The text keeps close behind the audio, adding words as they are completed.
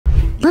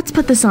let's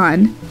put this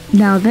on.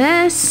 Now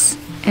this,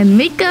 and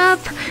makeup.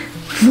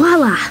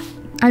 Voila!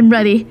 I'm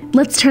ready.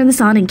 Let's turn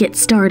this on and get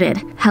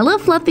started. Hello,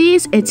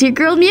 Fluffies. It's your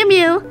girl,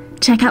 Mew-Mew.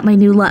 Check out my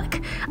new look.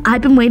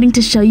 I've been waiting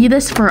to show you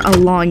this for a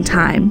long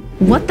time.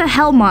 What the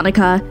hell,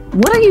 Monica?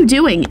 What are you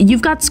doing?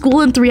 You've got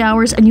school in 3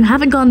 hours and you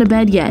haven't gone to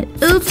bed yet.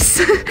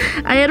 Oops.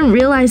 I hadn't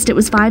realized it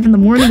was 5 in the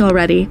morning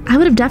already. I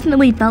would have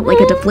definitely felt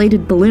like a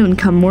deflated balloon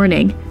come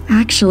morning.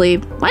 Actually,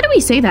 why do we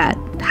say that?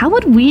 How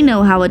would we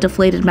know how a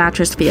deflated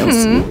mattress feels?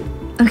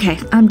 Okay,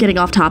 I'm getting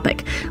off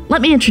topic.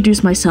 Let me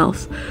introduce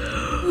myself.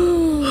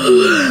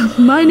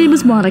 My name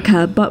is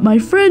Monica, but my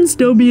friends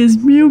know me as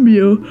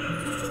Mew-Mew.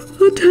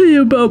 I'll tell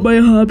you about my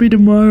hobby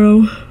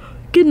tomorrow.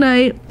 Good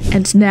night.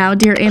 And now,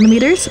 dear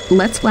animators,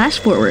 let's flash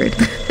forward.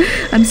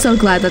 I'm so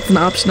glad that's an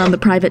option on the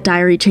private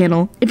diary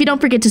channel. If you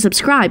don't forget to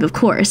subscribe, of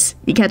course.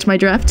 You catch my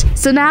drift?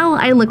 So now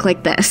I look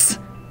like this.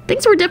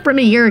 Things were different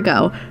a year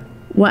ago.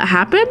 What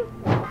happened?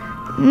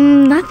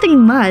 Nothing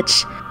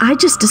much. I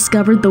just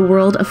discovered the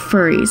world of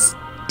furries.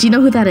 Do you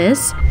know who that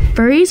is?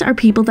 Furries are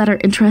people that are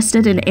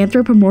interested in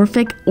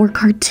anthropomorphic or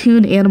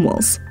cartoon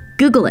animals.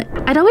 Google it.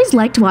 I'd always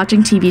liked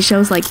watching TV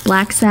shows like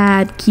Black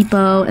Sad,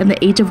 Kipo, and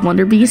The Age of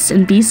Wonder Beasts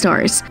and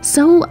Beastars.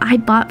 So I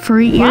bought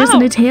furry ears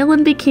and a tail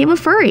and became a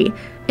furry.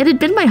 It had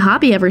been my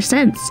hobby ever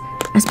since.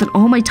 I spent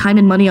all my time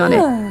and money on it.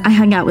 I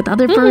hung out with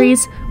other furries,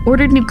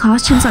 ordered new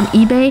costumes on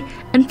eBay,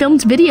 and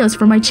filmed videos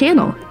for my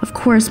channel. Of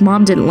course,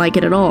 Mom didn't like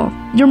it at all.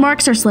 Your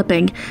marks are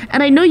slipping,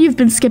 and I know you've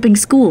been skipping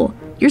school.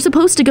 You're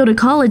supposed to go to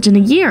college in a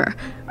year.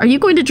 Are you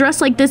going to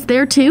dress like this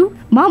there too?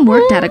 Mom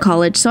worked at a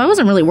college, so I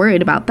wasn't really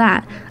worried about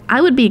that.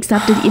 I would be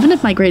accepted even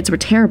if my grades were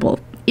terrible,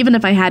 even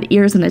if I had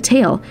ears and a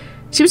tail.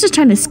 She was just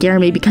trying to scare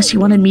me because she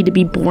wanted me to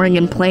be boring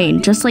and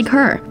plain, just like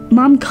her.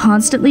 Mom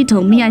constantly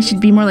told me I should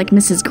be more like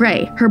Mrs.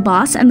 Gray, her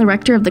boss and the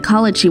rector of the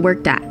college she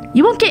worked at.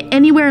 You won't get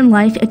anywhere in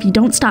life if you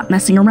don't stop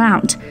messing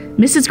around.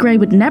 Mrs. Gray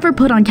would never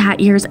put on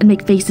cat ears and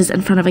make faces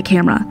in front of a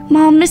camera.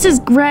 Mom,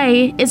 Mrs.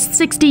 Gray is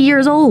 60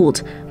 years old.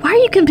 Why are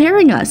you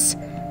comparing us?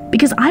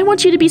 Because I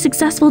want you to be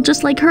successful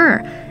just like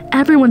her.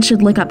 Everyone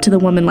should look up to the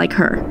woman like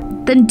her.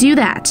 Then do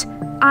that.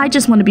 I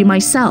just want to be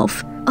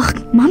myself.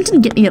 Ugh, Mom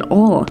didn't get me at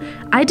all.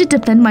 I had to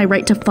defend my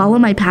right to follow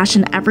my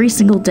passion every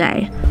single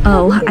day.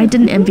 Oh, I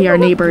didn't envy our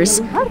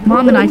neighbors.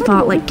 Mom and I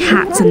fought like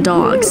cats and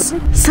dogs.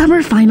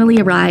 Summer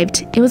finally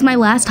arrived. It was my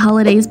last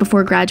holidays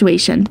before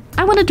graduation.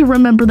 I wanted to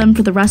remember them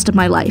for the rest of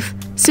my life.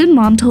 Soon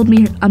Mom told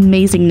me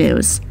amazing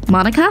news.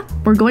 Monica,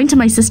 we're going to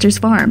my sister's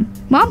farm.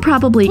 Mom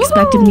probably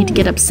expected me to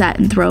get upset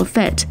and throw a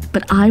fit,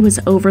 but I was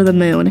over the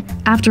moon.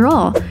 After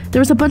all, there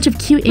was a bunch of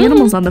cute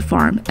animals on the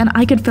farm, and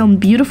I could film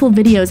beautiful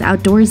videos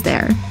outdoors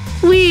there.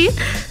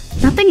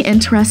 Nothing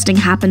interesting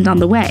happened on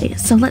the way,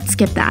 so let's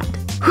skip that.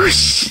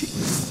 Whoosh!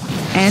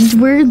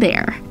 And we're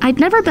there. I'd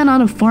never been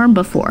on a farm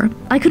before.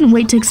 I couldn't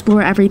wait to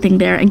explore everything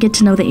there and get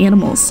to know the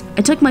animals.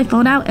 I took my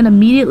phone out and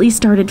immediately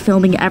started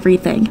filming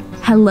everything.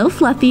 Hello,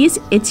 Fluffies,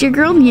 it's your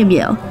girl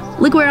Mew-Mew.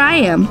 Look where I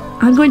am.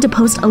 I'm going to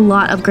post a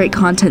lot of great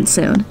content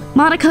soon.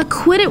 Monica,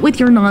 quit it with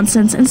your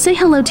nonsense and say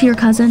hello to your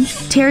cousin.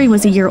 Terry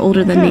was a year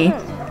older than me.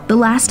 The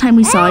last time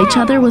we saw each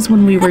other was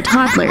when we were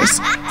toddlers,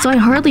 so I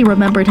hardly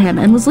remembered him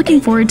and was looking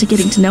forward to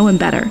getting to know him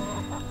better.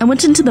 I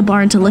went into the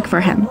barn to look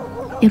for him.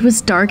 It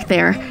was dark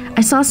there.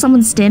 I saw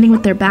someone standing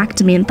with their back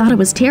to me and thought it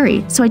was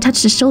Terry, so I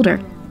touched his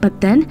shoulder.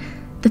 But then,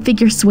 the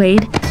figure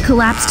swayed,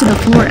 collapsed to the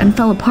floor, and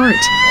fell apart.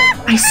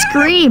 I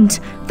screamed,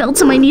 fell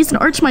to my knees,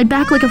 and arched my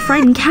back like a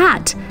frightened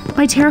cat.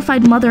 My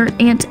terrified mother,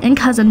 aunt, and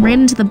cousin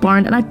ran into the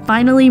barn, and I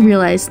finally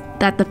realized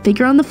that the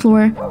figure on the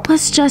floor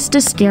was just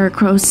a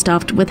scarecrow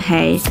stuffed with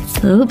hay.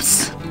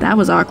 Oops, that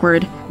was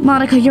awkward.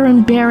 Monica, you're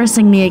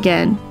embarrassing me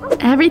again.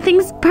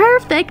 Everything's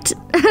perfect.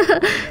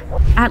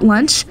 At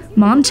lunch,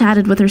 Mom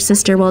chatted with her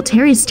sister while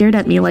Terry stared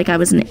at me like I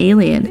was an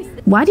alien.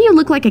 Why do you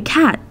look like a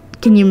cat?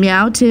 Can you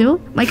meow too?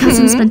 My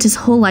cousin spent his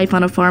whole life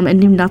on a farm and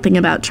knew nothing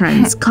about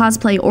trends,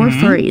 cosplay, or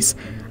furries.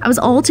 I was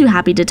all too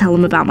happy to tell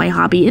him about my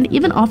hobby and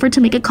even offered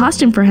to make a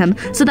costume for him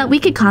so that we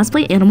could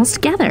cosplay animals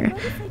together.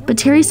 But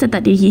Terry said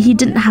that he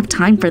didn't have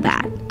time for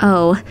that.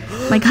 Oh,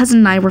 my cousin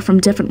and I were from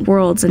different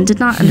worlds and did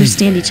not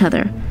understand each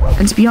other.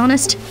 And to be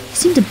honest, he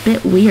seemed a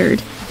bit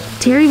weird.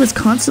 Terry was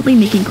constantly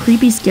making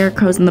creepy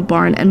scarecrows in the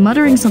barn and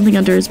muttering something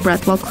under his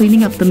breath while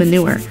cleaning up the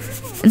manure.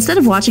 Instead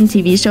of watching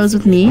TV shows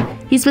with me,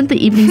 he spent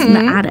the evenings in the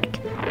attic.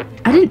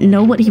 I didn't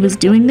know what he was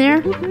doing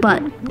there,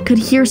 but could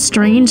hear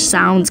strange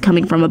sounds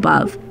coming from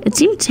above. It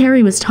seemed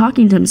Terry was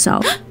talking to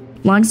himself.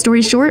 Long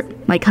story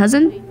short, my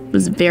cousin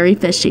was very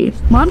fishy.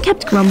 Mom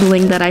kept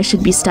grumbling that I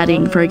should be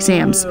studying for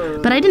exams,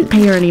 but I didn't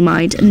pay her any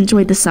mind and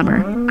enjoyed the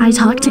summer. I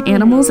talked to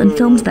animals and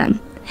filmed them.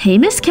 Hey,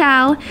 Miss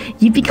Cow,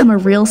 you've become a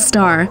real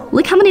star.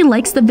 Look how many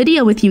likes the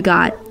video with you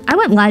got. I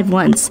went live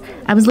once.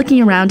 I was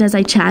looking around as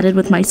I chatted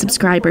with my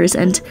subscribers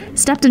and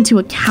stepped into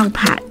a cow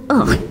pat.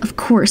 Ugh, of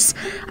course.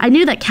 I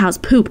knew that cows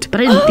pooped,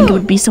 but I didn't think it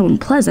would be so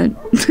unpleasant.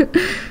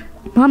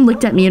 Mom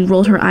looked at me and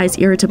rolled her eyes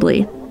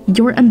irritably.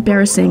 You're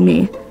embarrassing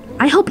me.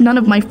 I hope none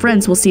of my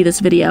friends will see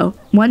this video.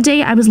 One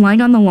day, I was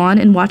lying on the lawn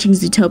and watching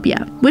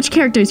Zootopia. Which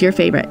character is your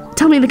favorite?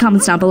 Tell me in the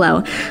comments down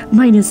below.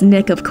 Mine is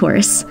Nick, of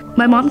course.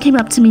 My mom came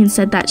up to me and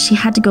said that she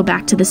had to go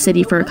back to the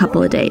city for a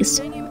couple of days.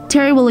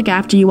 Terry will look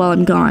after you while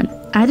I'm gone.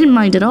 I didn't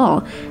mind at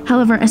all.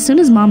 However, as soon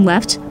as mom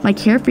left, my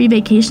carefree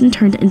vacation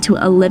turned into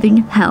a living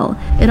hell.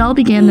 It all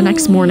began the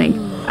next morning.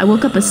 I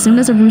woke up as soon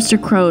as a rooster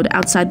crowed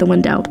outside the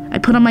window. I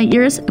put on my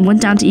ears and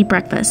went down to eat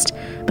breakfast.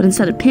 But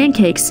instead of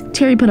pancakes,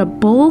 Terry put a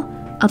bowl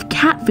of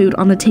cat food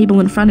on the table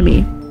in front of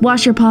me.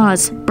 Wash your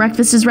paws.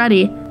 Breakfast is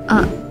ready.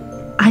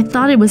 I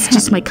thought it was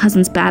just my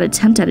cousin's bad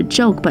attempt at a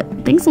joke, but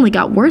things only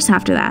got worse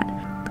after that.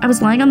 I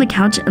was lying on the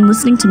couch and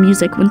listening to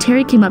music when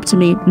Terry came up to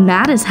me,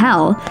 mad as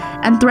hell,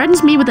 and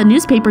threatened me with a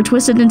newspaper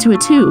twisted into a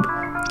tube.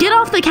 Get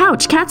off the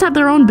couch, cats have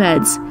their own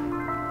beds.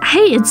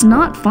 Hey, it's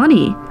not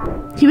funny.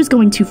 He was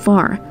going too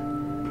far.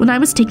 When I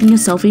was taking a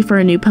selfie for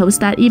a new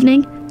post that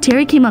evening,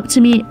 Terry came up to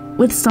me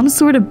with some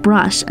sort of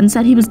brush and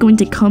said he was going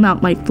to comb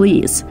out my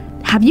fleas.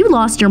 Have you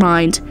lost your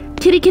mind?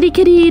 Kitty, kitty,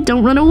 kitty,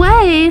 don't run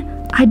away.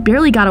 I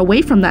barely got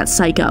away from that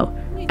psycho.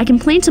 I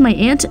complained to my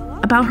aunt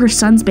about her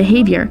son's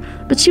behavior,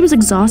 but she was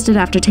exhausted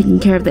after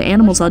taking care of the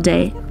animals all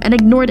day and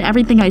ignored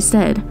everything I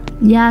said.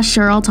 Yeah,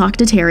 sure, I'll talk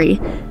to Terry.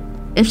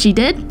 If she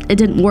did, it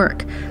didn't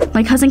work.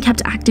 My cousin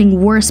kept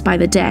acting worse by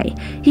the day.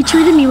 He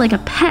treated me like a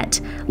pet.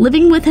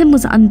 Living with him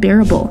was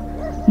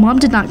unbearable. Mom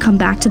did not come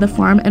back to the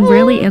farm and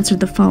rarely answered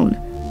the phone.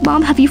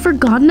 Mom, have you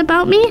forgotten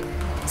about me?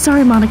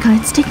 Sorry, Monica,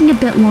 it's taking a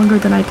bit longer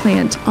than I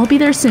planned. I'll be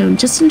there soon.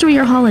 Just enjoy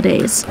your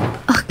holidays.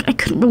 Ugh, I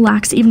couldn't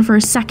relax even for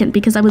a second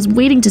because I was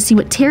waiting to see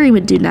what Terry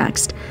would do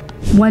next.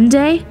 One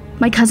day,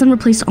 my cousin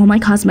replaced all my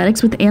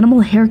cosmetics with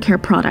animal hair care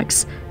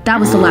products. That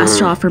was the last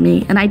straw for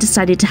me, and I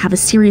decided to have a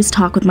serious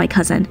talk with my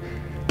cousin.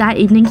 That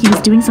evening, he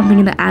was doing something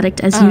in the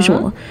attic as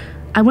usual.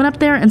 I went up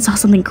there and saw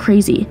something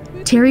crazy.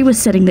 Terry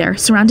was sitting there,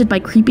 surrounded by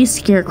creepy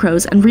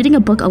scarecrows and reading a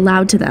book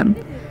aloud to them.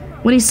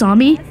 When he saw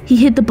me, he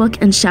hid the book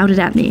and shouted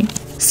at me.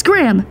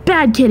 Scram!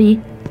 Bad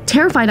kitty!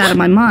 Terrified out of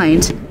my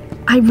mind,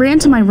 I ran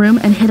to my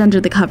room and hid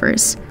under the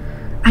covers.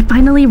 I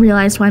finally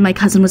realized why my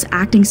cousin was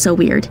acting so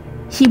weird.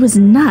 He was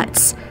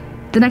nuts.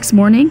 The next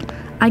morning,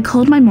 I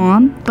called my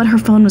mom, but her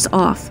phone was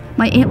off.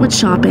 My aunt went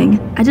shopping.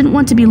 I didn't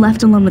want to be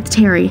left alone with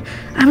Terry.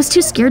 I was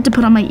too scared to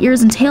put on my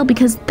ears and tail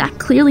because that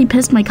clearly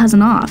pissed my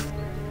cousin off.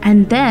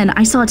 And then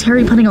I saw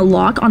Terry putting a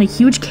lock on a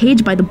huge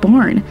cage by the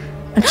barn.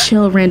 A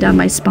chill ran down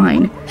my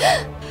spine.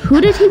 Who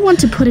did he want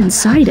to put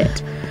inside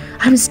it?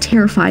 I was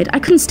terrified. I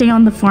couldn't stay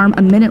on the farm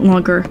a minute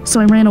longer, so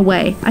I ran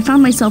away. I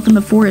found myself in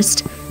the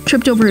forest,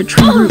 tripped over a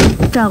tree root,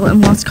 fell,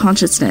 and lost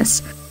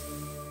consciousness.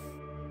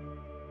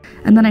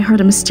 And then I heard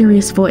a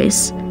mysterious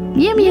voice.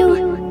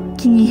 Mew-Mew!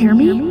 Can you hear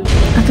me?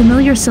 A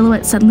familiar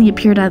silhouette suddenly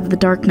appeared out of the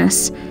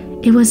darkness.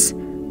 It was...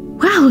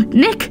 Wow,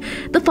 Nick!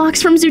 The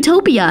fox from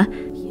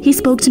Zootopia! He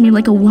spoke to me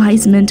like a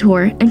wise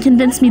mentor and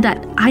convinced me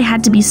that I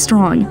had to be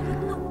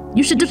strong.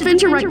 You should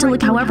defend your right to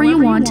look however you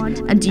want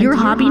and do your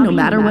hobby no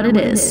matter what it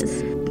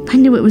is. I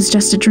knew it was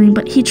just a dream,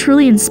 but he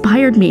truly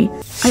inspired me.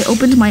 I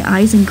opened my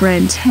eyes and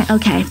grinned.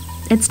 Okay,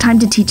 it's time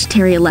to teach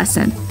Terry a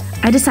lesson.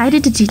 I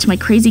decided to teach my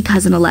crazy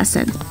cousin a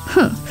lesson.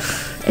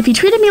 If he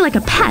treated me like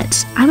a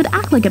pet, I would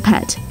act like a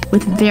pet,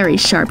 with very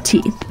sharp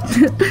teeth.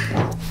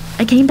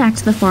 I came back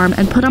to the farm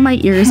and put on my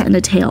ears and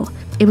a tail.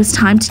 It was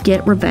time to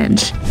get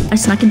revenge. I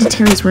snuck into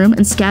Terry's room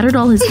and scattered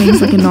all his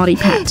things like a naughty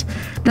pet.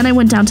 Then I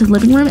went down to the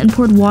living room and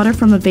poured water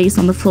from a vase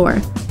on the floor.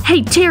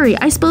 Hey, Terry,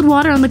 I spilled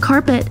water on the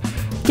carpet.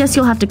 Guess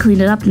you'll have to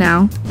clean it up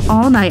now.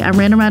 All night, I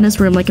ran around his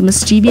room like a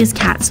mischievous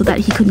cat so that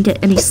he couldn't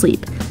get any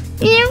sleep.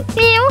 Meow,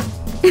 meow.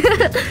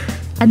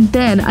 And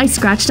then I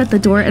scratched at the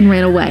door and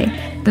ran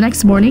away. The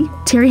next morning,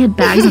 Terry had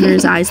bags under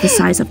his eyes the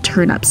size of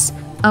turnips.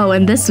 Oh,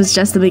 and this was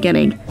just the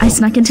beginning. I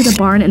snuck into the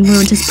barn and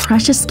ruined his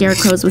precious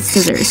scarecrows with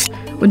scissors.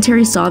 When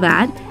Terry saw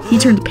that, he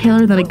turned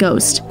paler than a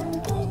ghost.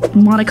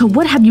 Monica,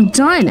 what have you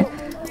done?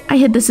 I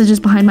hid the scissors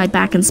behind my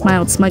back and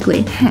smiled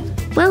smugly.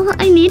 Well,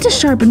 I need to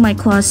sharpen my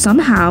claws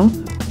somehow.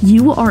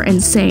 You are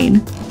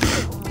insane.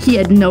 He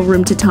had no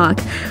room to talk.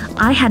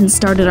 I hadn't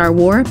started our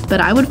war,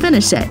 but I would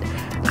finish it.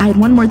 I had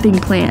one more thing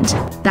planned.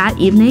 That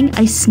evening,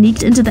 I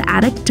sneaked into the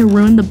attic to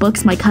ruin the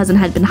books my cousin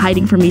had been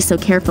hiding from me so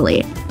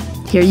carefully.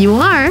 Here you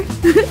are.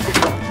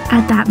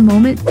 At that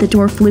moment, the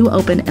door flew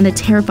open and a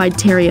terrified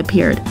Terry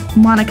appeared.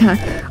 Monica,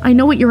 I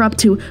know what you're up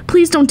to.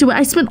 Please don't do it.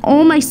 I spent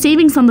all my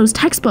savings on those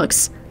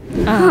textbooks.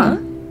 I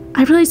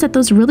realized that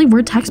those really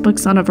were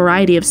textbooks on a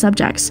variety of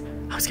subjects.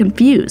 I was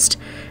confused.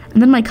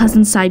 And then my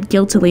cousin sighed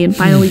guiltily and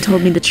finally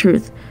told me the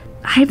truth.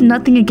 I have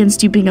nothing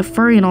against you being a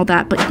furry and all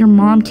that, but your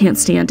mom can't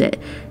stand it.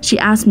 She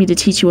asked me to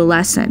teach you a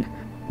lesson.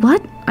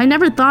 What? I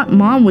never thought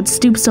Mom would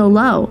stoop so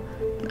low.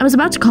 I was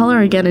about to call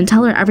her again and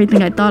tell her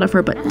everything I thought of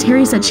her, but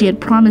Terry said she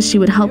had promised she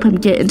would help him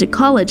get into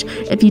college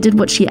if he did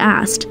what she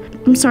asked.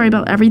 I'm sorry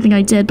about everything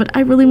I did, but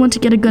I really want to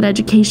get a good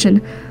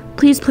education.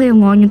 Please play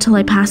along until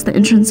I pass the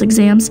entrance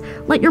exams.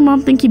 Let your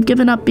mom think you've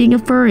given up being a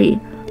furry.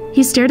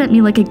 He stared at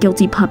me like a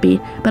guilty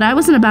puppy, but I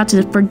wasn't about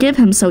to forgive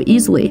him so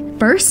easily.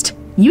 First,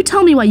 you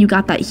tell me why you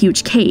got that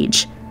huge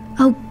cage.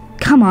 Oh,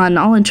 come on,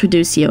 I'll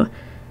introduce you.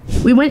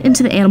 We went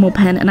into the animal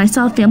pen and I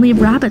saw a family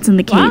of rabbits in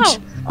the cage. Wow.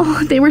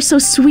 Oh, they were so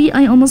sweet,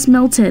 I almost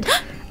melted.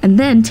 And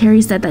then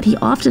Terry said that he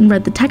often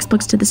read the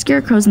textbooks to the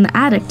scarecrows in the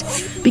attic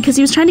because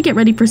he was trying to get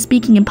ready for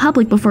speaking in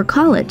public before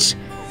college.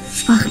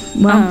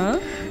 Well,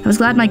 I was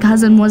glad my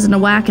cousin wasn't a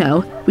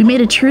wacko. We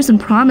made a truce and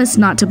promised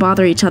not to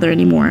bother each other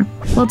anymore.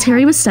 While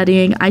Terry was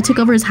studying, I took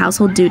over his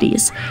household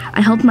duties.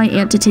 I helped my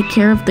aunt to take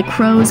care of the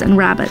crows and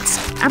rabbits.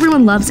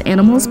 Everyone loves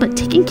animals, but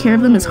taking care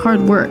of them is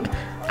hard work.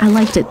 I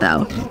liked it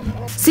though.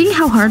 Seeing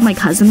how hard my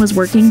cousin was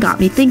working got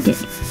me thinking.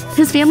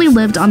 His family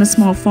lived on a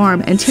small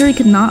farm, and Terry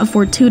could not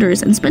afford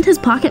tutors and spent his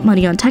pocket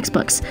money on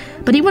textbooks,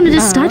 but he wanted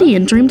to study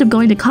and dreamed of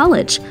going to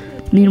college.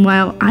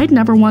 Meanwhile, I'd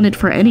never wanted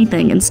for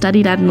anything and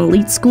studied at an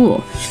elite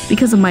school.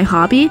 Because of my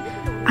hobby,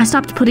 I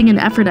stopped putting in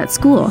effort at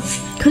school.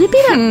 Could it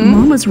be that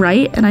Mom was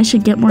right and I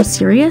should get more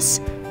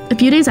serious? A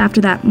few days after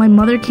that, my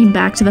mother came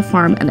back to the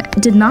farm and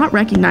did not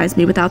recognize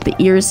me without the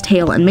ears,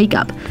 tail, and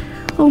makeup.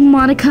 Oh,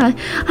 Monica,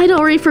 I'd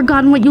already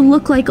forgotten what you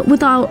look like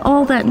without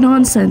all that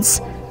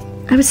nonsense.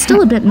 I was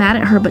still a bit mad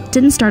at her, but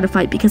didn't start a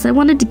fight because I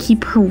wanted to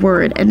keep her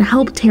word and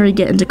help Terry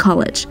get into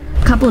college.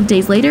 A couple of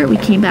days later, we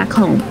came back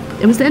home.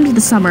 It was the end of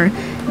the summer,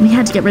 and we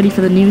had to get ready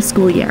for the new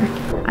school year.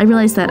 I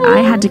realized that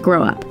I had to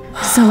grow up.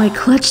 So I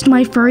clutched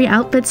my furry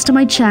outfits to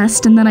my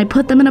chest, and then I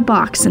put them in a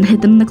box and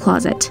hid them in the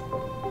closet.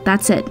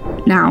 That's it.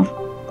 Now,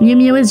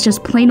 Mew-Mew is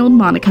just plain old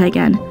Monica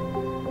again.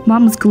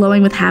 Mom was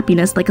glowing with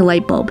happiness like a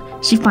light bulb.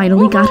 She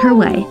finally got her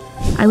way.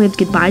 I waved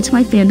goodbye to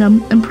my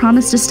fandom and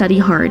promised to study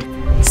hard.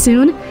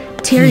 Soon,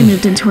 Terry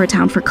moved into our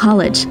town for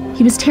college.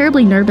 He was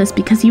terribly nervous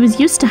because he was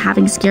used to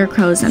having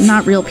scarecrows and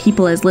not real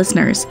people as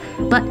listeners,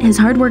 but his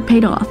hard work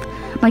paid off.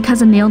 My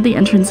cousin nailed the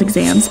entrance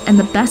exams, and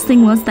the best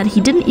thing was that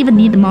he didn't even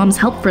need Mom's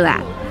help for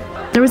that.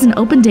 There was an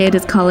open day at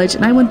his college,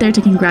 and I went there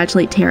to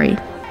congratulate Terry.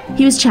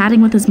 He was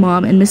chatting with his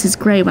mom and Mrs.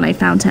 Gray when I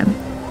found him.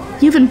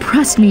 "You've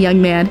impressed me,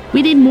 young man.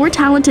 We need more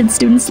talented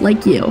students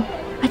like you."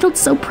 I felt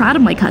so proud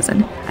of my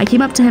cousin. I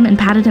came up to him and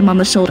patted him on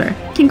the shoulder.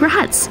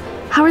 "Congrats!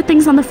 How are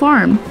things on the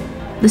farm?"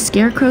 The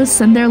scarecrows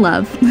send their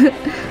love.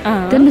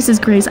 Then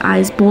Mrs. Gray's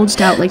eyes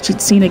bulged out like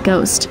she'd seen a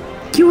ghost.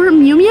 "You're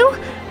Mew-Mew?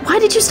 Why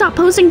did you stop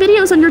posting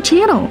videos on your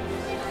channel?"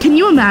 Can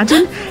you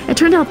imagine? It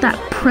turned out that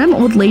prim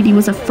old lady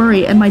was a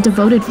furry and my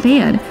devoted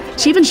fan.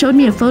 She even showed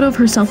me a photo of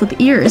herself with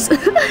ears.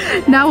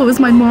 Now it was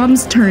my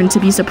mom's turn to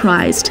be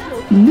surprised.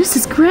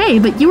 "Mrs. Gray,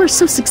 but you are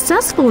so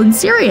successful and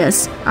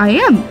serious." "I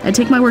am. I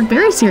take my work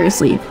very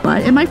seriously,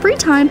 but in my free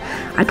time,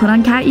 I put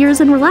on cat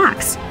ears and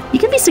relax. You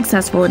can be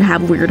successful and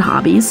have weird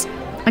hobbies."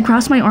 I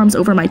crossed my arms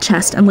over my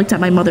chest and looked at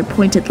my mother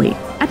pointedly.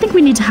 "I think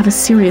we need to have a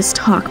serious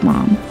talk,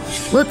 Mom."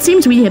 Well, it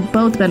seems we had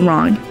both been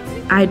wrong.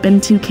 I had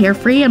been too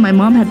carefree and my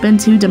mom had been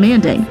too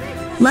demanding.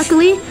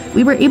 Luckily,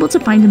 we were able to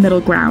find a middle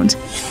ground.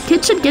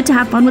 Kids should get to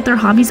have fun with their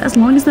hobbies as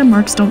long as their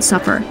marks don't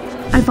suffer.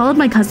 I followed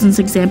my cousin's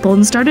example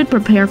and started to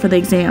prepare for the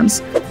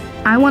exams.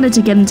 I wanted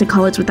to get into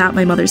college without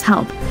my mother's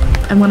help.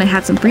 And when I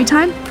had some free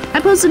time, I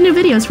posted new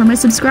videos for my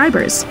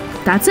subscribers.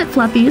 That's it,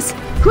 Fluffies.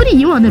 Who do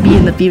you want to be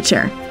in the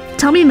future?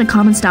 Tell me in the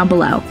comments down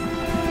below.